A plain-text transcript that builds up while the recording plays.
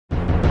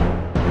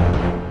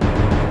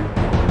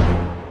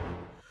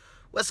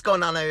What's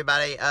going on,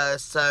 everybody?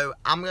 So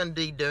I'm going to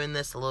be doing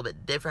this a little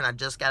bit different. I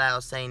just got out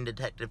of saying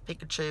Detective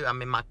Pikachu. I'm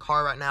in my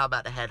car right now,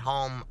 about to head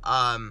home.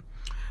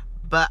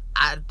 But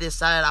I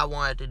decided I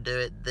wanted to do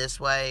it this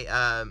way,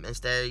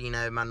 instead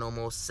of, my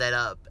normal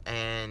setup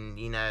and,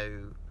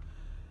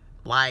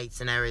 lights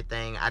and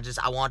everything.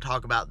 I want to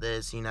talk about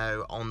this,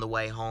 on the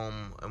way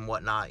home and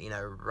whatnot,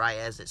 right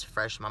as it's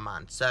fresh in my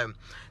mind. So,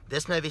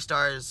 this movie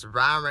stars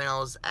Ryan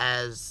Reynolds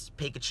as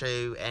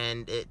Pikachu,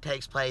 and it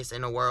takes place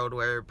in a world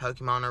where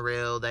Pokemon are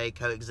real. They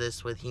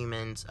coexist with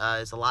humans.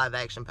 It's a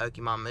live-action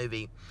Pokemon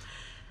movie.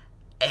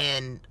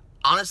 And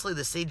honestly,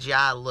 the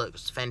CGI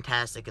looks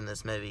fantastic in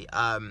this movie.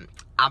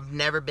 I've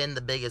never been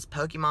the biggest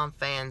Pokemon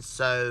fan,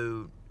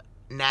 so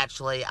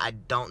naturally, I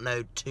don't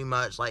know too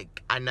much.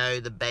 Like, I know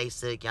the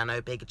basic. I know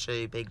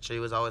Pikachu.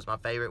 Pikachu was always my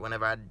favorite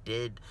whenever I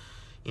did,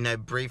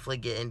 briefly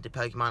get into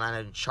Pokemon.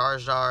 I know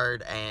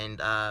Charizard and,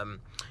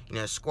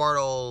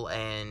 Squirtle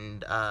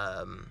and,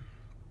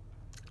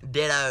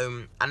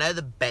 Ditto. I know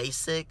the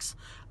basics,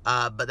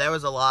 but there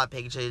was a lot of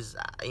Pikachus,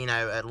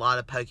 a lot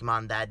of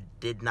Pokemon that I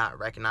did not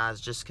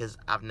recognize just because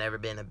I've never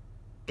been a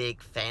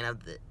big fan of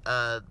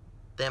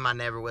them. I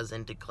never was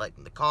into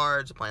collecting the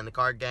cards, playing the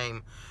card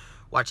game,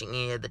 watching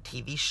any of the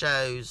TV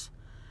shows.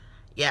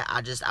 Yeah,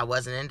 I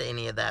wasn't into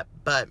any of that.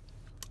 But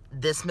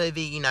this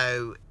movie,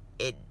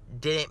 it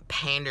didn't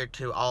pander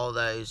to all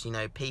those,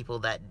 people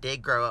that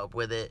did grow up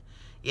with it.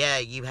 Yeah,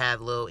 you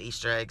have little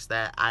Easter eggs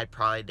that I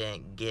probably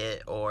didn't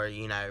get, or,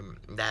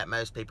 that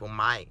most people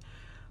might.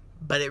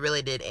 But it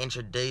really did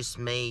introduce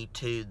me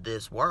to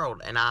this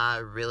world, and I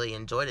really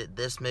enjoyed it.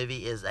 This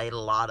movie is a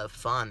lot of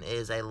fun. It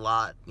is a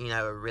lot,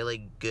 a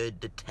really good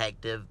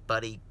detective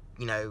buddy,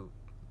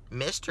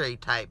 mystery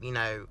type,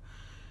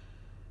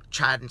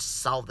 try and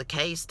solve the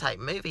case type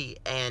movie,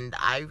 and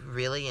I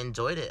really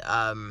enjoyed it.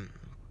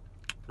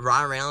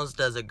 Ryan Reynolds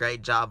does a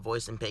great job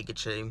voicing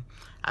Pikachu.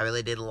 I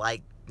really did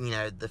like,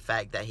 the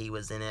fact that he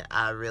was in it.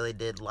 I really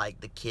did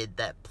like the kid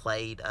that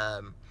played,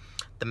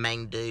 the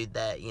main dude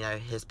that,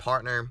 his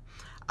partner.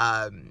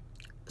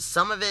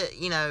 Some of it,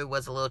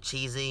 was a little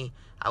cheesy.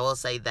 I will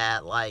say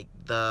that, like,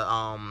 the,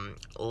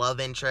 love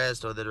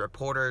interest or the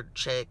reporter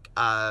chick,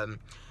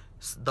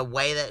 the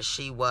way that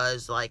she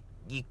was, like,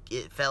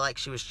 it felt like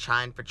she was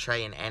trying to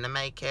portray an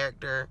anime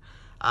character,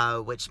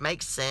 which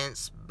makes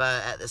sense,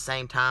 but at the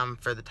same time,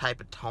 for the type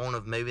of tone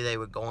of movie they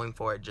were going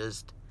for, it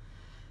just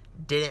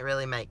didn't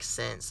really make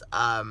sense.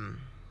 And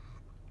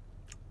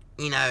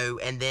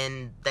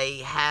then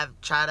they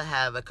try to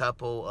have a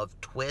couple of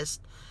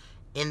twists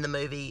in the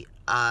movie,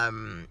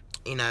 and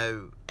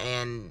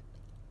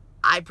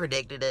I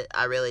predicted it.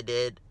 I really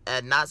did.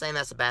 Not saying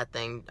that's a bad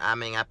thing. I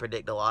mean, I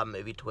predict a lot of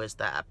movie twists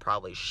that I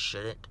probably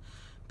shouldn't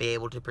be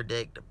able to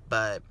predict.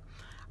 But,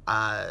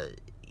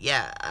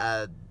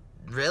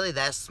 really,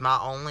 that's my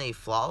only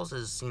flaws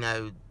is,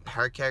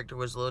 her character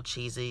was a little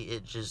cheesy.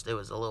 It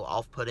was a little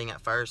off-putting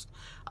at first.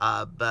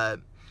 But,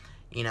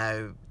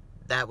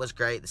 that was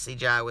great. The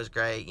CGI was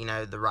great.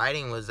 The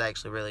writing was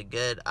actually really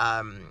good.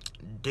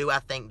 Do I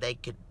think they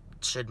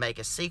should make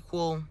a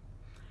sequel?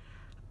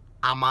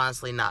 I'm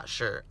honestly not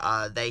sure.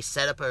 They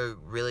set up a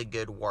really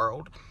good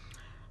world.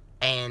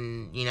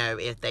 And,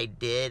 if they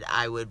did,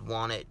 I would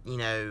want it,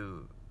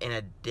 in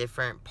a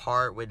different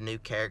part with new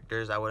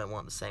characters. I wouldn't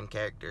want the same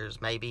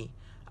characters, maybe.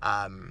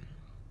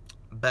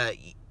 But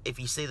if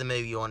you see the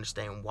movie, you'll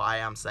understand why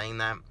I'm saying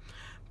that.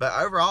 But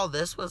overall,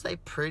 this was a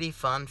pretty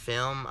fun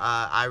film.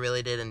 I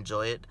really did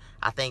enjoy it.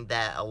 I think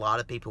that a lot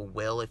of people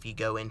will if you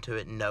go into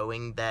it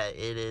knowing that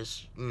it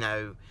is,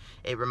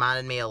 it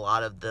reminded me a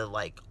lot of the,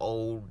 like,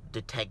 old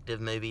detective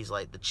movies,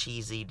 like the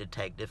cheesy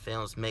detective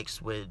films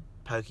mixed with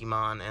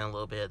Pokemon and a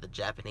little bit of the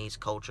Japanese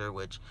culture,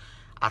 which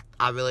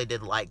I really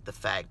did like the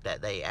fact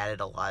that they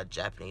added a lot of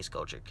Japanese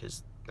culture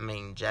because, I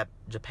mean,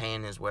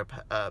 Japan is where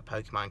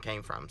Pokemon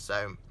came from.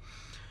 So,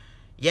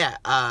 yeah,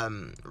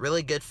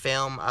 really good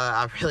film.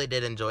 I really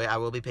did enjoy it. I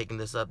will be picking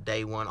this up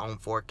day one on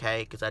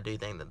 4K because I do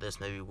think that this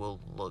movie will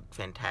look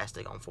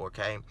fantastic on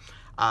 4K.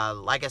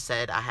 Like I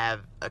said, I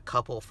have a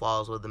couple of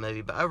flaws with the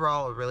movie, but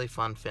overall, a really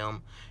fun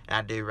film, and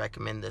I do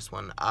recommend this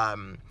one.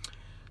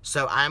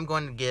 So I'm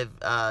going to give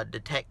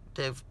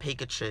Detective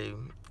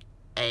Pikachu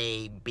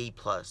a B+.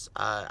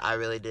 I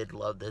really did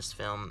love this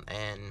film,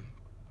 and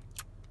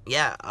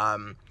yeah,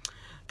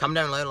 comment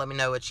down below, let me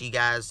know what you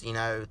guys,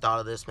 thought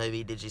of this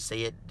movie. Did you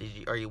see it?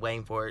 Are you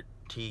waiting for it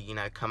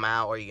to, come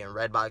out? Or are you going to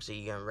Redbox? Are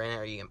you going to rent it?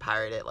 Or are you going to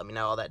pirate it? Let me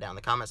know all that down in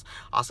the comments.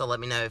 Also, let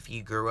me know if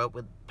you grew up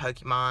with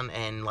Pokemon,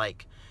 and,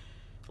 like,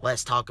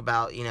 let's talk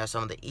about,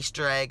 some of the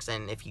Easter eggs,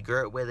 and if you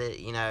grew up with it,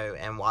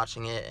 and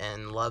watching it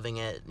and loving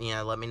it,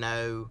 let me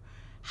know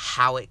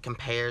how it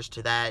compares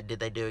to that. Did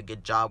they do a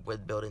good job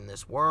with building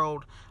this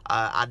world?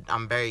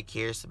 I'm very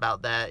curious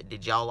about that.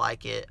 Did y'all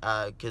like it?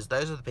 Because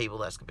those are the people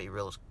that's going to be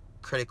real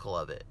critical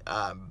of it.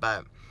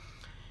 But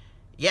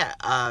yeah,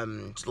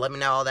 just let me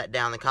know all that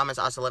down in the comments.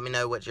 Also, let me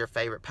know what your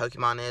favorite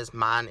Pokemon is.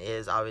 Mine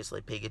is obviously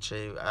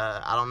Pikachu.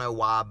 I don't know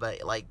why,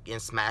 but, like, in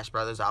Smash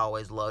Brothers, I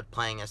always loved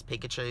playing as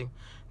Pikachu.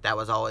 That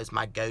was always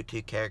my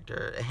go-to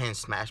character in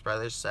Smash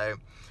Brothers. So,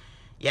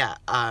 yeah,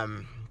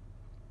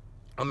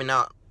 let me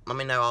know. Let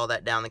me know all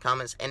that down in the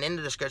comments. And in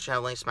the description, I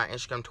have links to my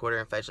Instagram, Twitter,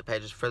 and Facebook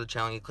pages for the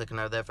channel. You clicking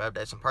over there for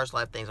updates on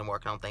personal life, things I'm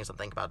working on, things I'm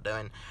thinking about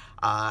doing.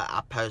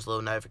 I post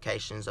little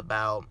notifications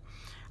about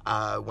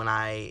when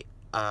I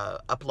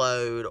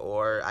upload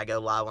or I go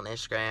live on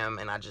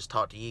Instagram, and I just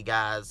talk to you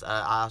guys.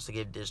 I also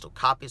give digital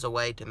copies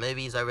away to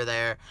movies over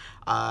there.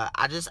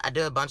 I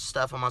do a bunch of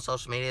stuff on my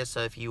social media,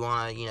 so if you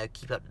want to,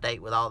 keep up to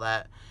date with all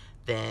that,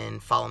 then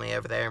follow me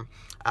over there.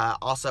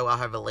 Also, I'll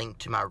have a link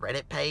to my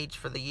Reddit page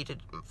for the YouTube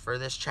for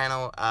this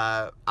channel.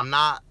 I'm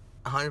not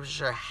 100%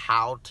 sure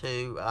how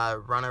to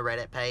run a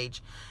Reddit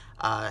page.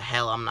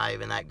 Hell, I'm not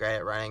even that great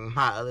at running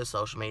my other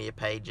social media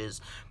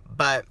pages.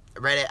 But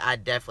Reddit, I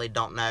definitely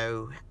don't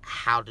know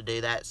how to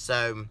do that.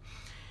 So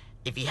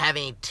if you have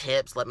any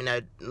tips, let me know.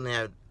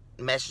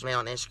 Message me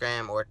on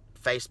Instagram or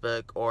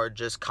Facebook, or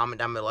just comment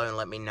down below and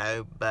let me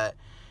know. But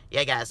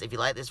yeah, guys, if you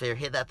like this video,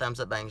 hit that thumbs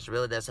up button, because it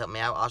really does help me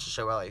out. Also,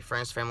 share with all your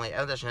friends, family,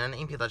 others, and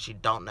any people that you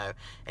don't know.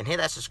 And hit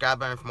that subscribe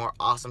button for more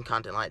awesome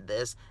content like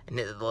this. And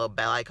hit the little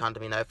bell icon to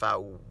be notified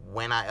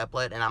when I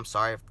upload. And I'm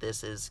sorry if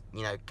this is,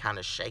 kind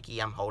of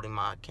shaky. I'm holding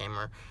my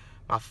camera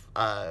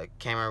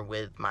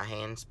with my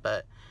hands.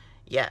 But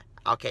yeah,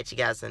 I'll catch you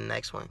guys in the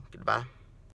next one. Goodbye.